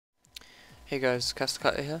Hey guys,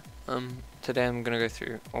 Castorcato here. Today I'm gonna go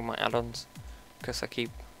through all my add-ons because I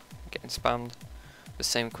keep getting spammed the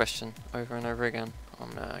same question over and over again on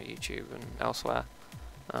YouTube and elsewhere.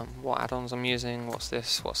 What add-ons I'm using, what's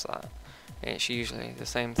this, what's that. It's usually the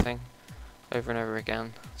same thing over and over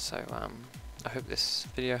again. So I hope this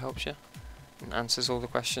video helps you and answers all the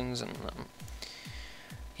questions. And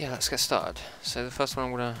yeah, let's get started. So the first one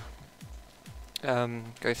I'm gonna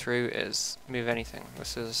go through is MoveAnything.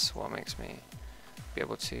 This is what makes me be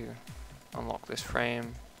able to unlock this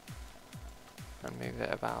frame and move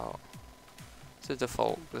it about. It's a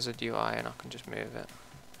default, there's a UI and I can just move it.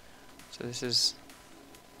 So this is,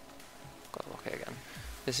 gotta lock it again.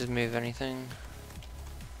 This is MoveAnything.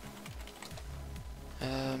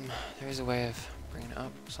 There is a way of bringing it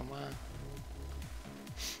up somewhere.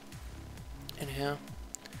 In here,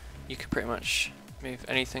 you can pretty much move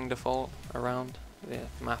anything default around the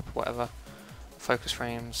map, whatever, focus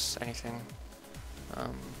frames, anything.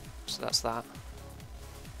 So that's that.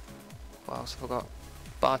 What else have I got?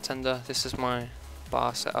 Bartender. This is my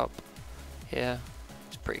bar setup here.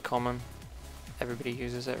 It's pretty common. Everybody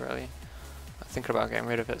uses it really. I'm thinking about getting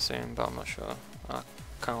rid of it soon, but I'm not sure. I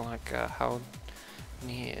kind of like how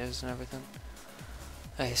neat it is and everything.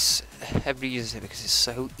 Everybody uses it because it's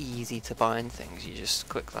so easy to bind things. You just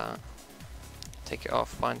click that, take it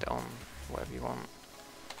off, bind it on whatever you want.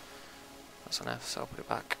 That's an F, so I'll put it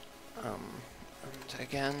back. And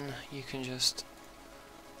again, you can just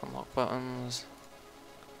unlock buttons,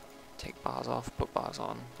 take bars off, put bars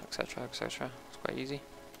on, etc, etc. It's quite easy.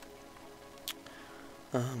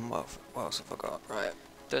 What else have I got? Right,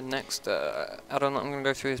 the next add-on that I'm going to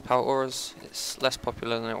go through is Power Auras. It's less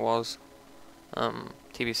popular than it was.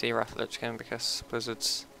 TBC Wrath Lich King, because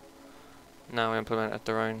Blizzard's now implemented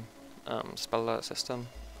their own spell alert system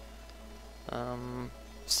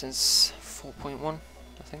since 4.1,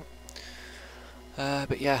 I think.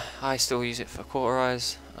 But yeah, I still use it for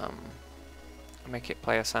cauterize. I make it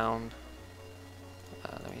play a sound.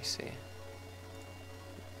 Let me see.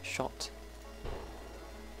 Shot.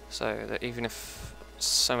 So that even if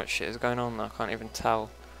so much shit is going on, I can't even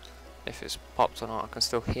tell if it's popped or not. I can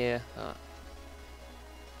still hear that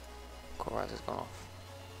cauterize has gone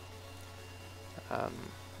off.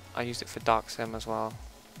 I used it for Dark Sim as well.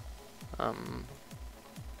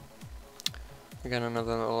 Again,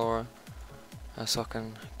 another little aura. So I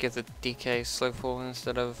can give the DK slow fall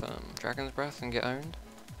instead of Dragon's Breath and get owned.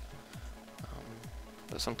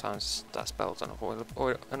 But sometimes that spell's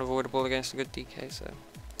unavoidable against a good DK, so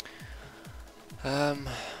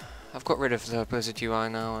I've got rid of the Blizzard UI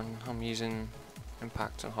now and I'm using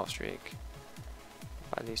Impact and Hot Streak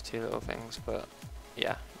by these two little things. But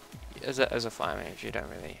yeah, as a fire mage you don't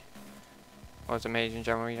really, or as a mage in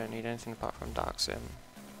general, you don't need anything apart from Dark Sim,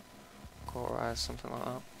 Cauterize, something like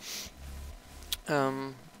that.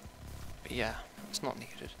 But yeah, it's not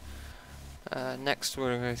needed. Next we're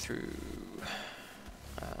going to go through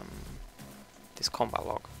this combat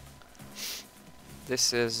log.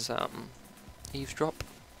 This is Eavesdrop.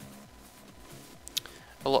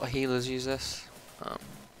 A lot of healers use this.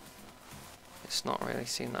 It's not really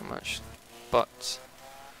seen that much, but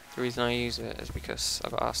the reason I use it is because I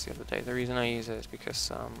got asked the other day. The reason I use it is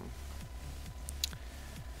because let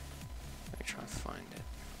me try and find it.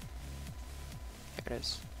 Here it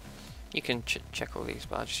is. You can check all these,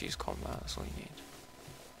 but I just use combat, that's all you need.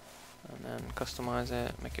 And then customize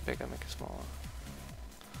it, make it bigger, make it smaller.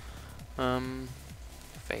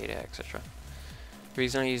 Fade it, etc. The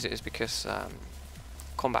reason I use it is because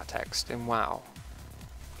combat text in WoW,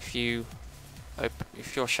 if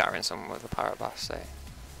you're shattering someone with a Pirate Blast, say,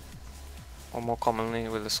 or more commonly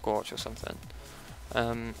with a Scorch or something,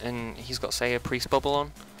 and he's got, say, a Priest Bubble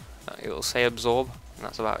on, it will say Absorb, and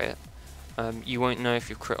that's about it. You won't know if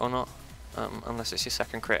you've crit or not, unless it's your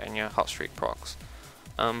second crit and your hot streak procs.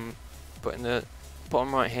 But in the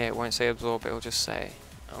bottom right here, it won't say Absorb, it will just say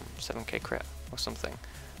 7k crit or something.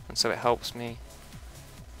 And so it helps me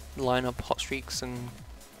line up hot streaks and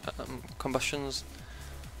combustions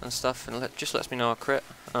and stuff, and just lets me know a crit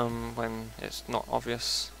when it's not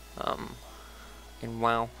obvious in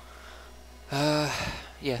WoW.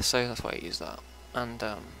 Yeah, so that's why I use that. And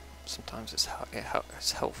sometimes it's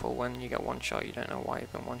helpful when you get one shot, you don't know why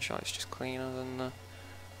you've been one shot, it's just cleaner than the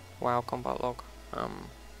WoW combat log.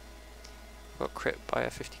 Got crit by a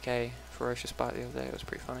 50k ferocious bite the other day, it was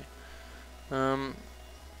pretty funny.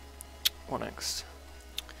 What next?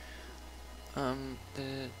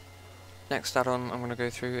 The next add-on I'm going to go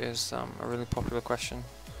through is a really popular question.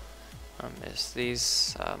 It's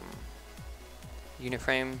these unit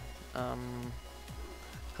frame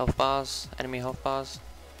health bars, enemy health bars.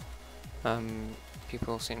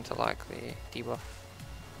 people seem to like the debuff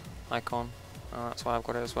icon. That's why I've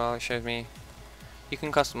got it as well. It shows me, you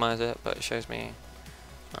can customize it, but it shows me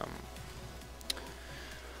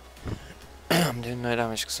I'm doing no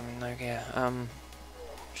damage because I'm in no gear.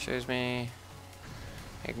 Shows me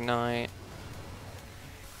ignite,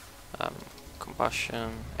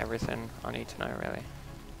 combustion, everything I need to know really.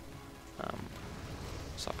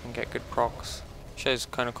 So I can get good procs. Shows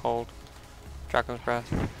kind of cold, dragon's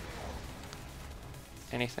breath,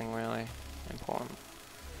 anything really important.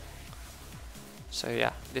 So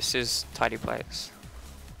yeah, this is Tidyplates.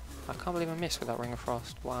 I can't believe I missed with that Ring of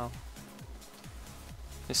Frost. Wow.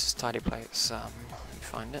 This is Tidyplates. Let me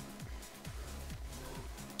find it.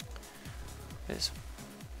 It's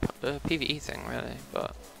a PvE thing really,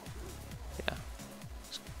 but yeah,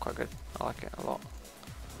 it's quite good. I like it a lot.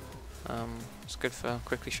 It's good for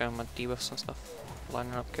quickly showing my debuffs and stuff,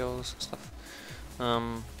 lining up kills and stuff.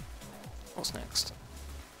 What's next?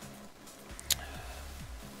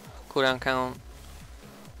 Cooldown count.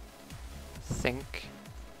 I think.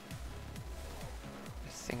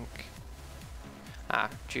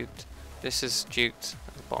 Juked. This is Juked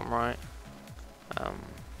at the bottom right. I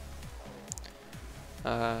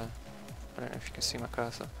don't know if you can see my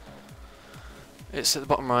cursor. It's at the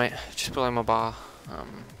bottom right, just below my bar.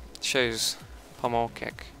 It shows Pommel,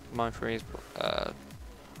 Kick, Mind Freeze,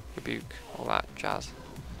 Rebuke, all that jazz.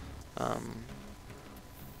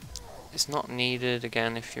 It's not needed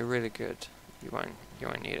again. If you're really good, you won't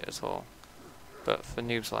need it at all. But for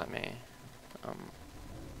noobs like me,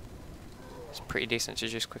 it's pretty decent to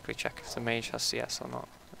just quickly check if the mage has CS or not,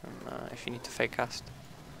 and if you need to fake cast.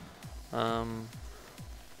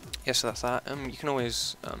 Yeah, so that's that. You can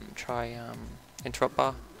always try interrupt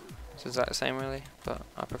bar. So it's the same really, but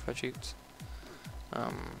I prefer Juked.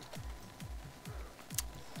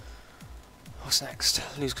 What's next?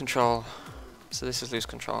 LoseControl. So this is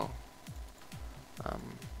LoseControl.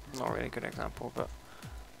 Not a really good example, but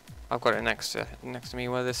I've got it next to me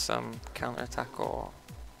where this counter attack or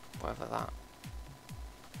whatever that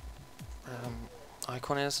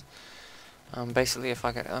icon is. Basically, if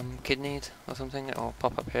I get kidneyed or something, it'll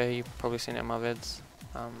pop up here. You've probably seen it in my vids.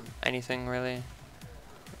 Anything really.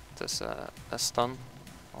 There's a stun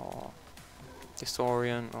or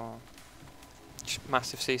disorient or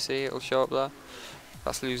massive CC. It'll show up there.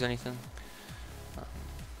 That's lose anything.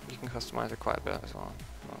 You can customize it quite a bit as well,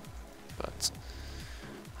 but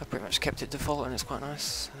I've pretty much kept it default and it's quite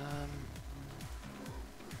nice.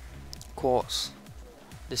 Quartz.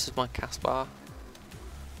 This is my cast bar.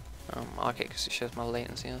 I like it because it shows my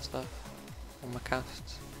latency and stuff on my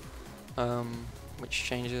casts, which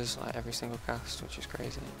changes like every single cast, which is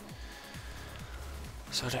crazy.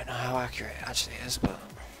 So I don't know how accurate it actually is, but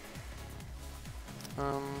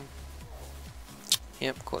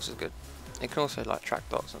yep, Quartz is good. It can also like track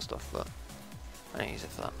dots and stuff, but I don't use it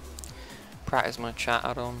for that. Pratt is my chat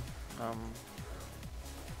add-on.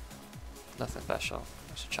 Nothing special,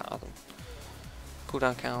 just a chat add-on.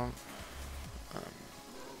 Cooldown count.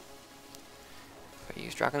 If I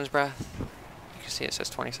use Dragon's Breath, you can see it says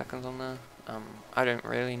 20 seconds on there. I don't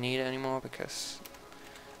really need it anymore because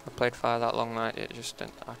I played Fire that long night. It just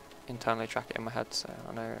I internally track it in my head, so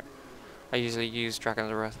I know. I usually use Dragon's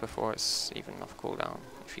Breath before it's even off cooldown,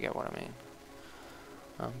 if you get what I mean.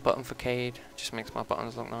 Button for Cade just makes my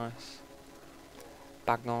buttons look nice.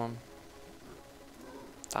 Bagnon.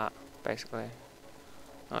 That basically.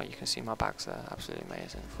 Oh, you can see my bags there, absolutely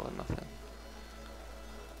amazing, full of nothing.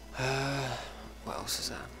 What else is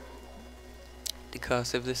that?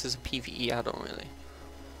 Decursive, this is a PvE add-on really.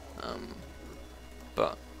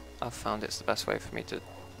 But I've found it's the best way for me to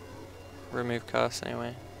remove curse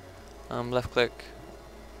anyway. Left click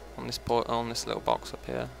on this little box up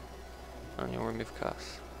here, and you'll remove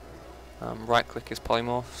curse. Right click is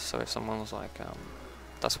polymorph, so if someone's like,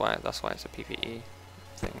 that's why it's a PvE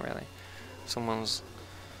thing really. If someone's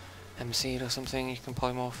MC'd or something, you can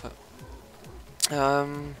polymorph it.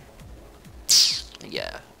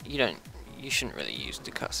 Yeah, you shouldn't really use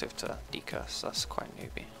decursive to decurse. That's quite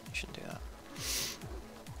newbie. You shouldn't do that.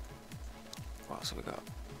 What else have we got?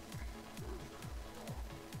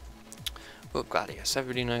 Well, Gladius.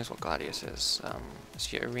 Everybody knows what Gladius is.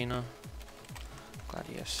 It's your arena.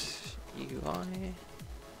 Gladius UI.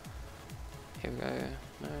 Here we go.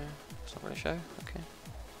 No, it's not really show. Okay.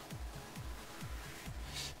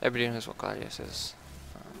 Everybody knows what Gladius is.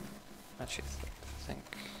 Actually, I think.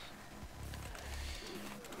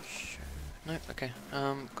 No, okay.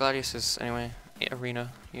 Gladius is anyway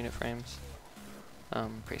arena unit frames.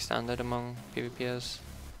 Pretty standard among PvPers.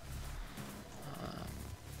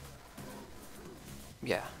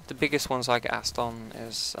 Yeah, the biggest ones I get asked on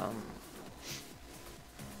is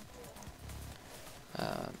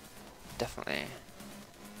definitely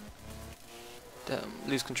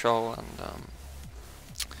lose control and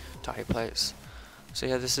Tidyplates. So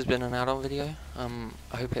yeah, this has been an add-on video.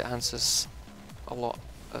 I hope it answers a lot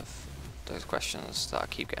of those questions that I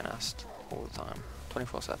keep getting asked all the time,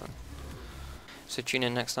 24/7. So tune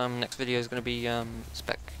in next time. Next video is going to be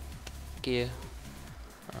spec gear,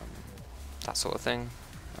 that sort of thing,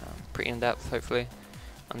 pretty in depth hopefully,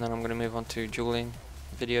 and then I'm going to move on to dueling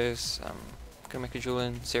videos. I'm going to make a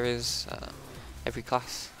dueling series every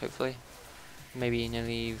class hopefully, maybe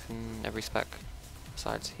nearly even every spec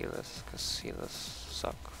besides healers, because healers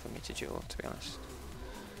suck for me to duel, to be honest.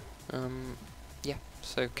 Yeah,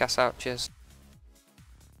 so cast out, cheers.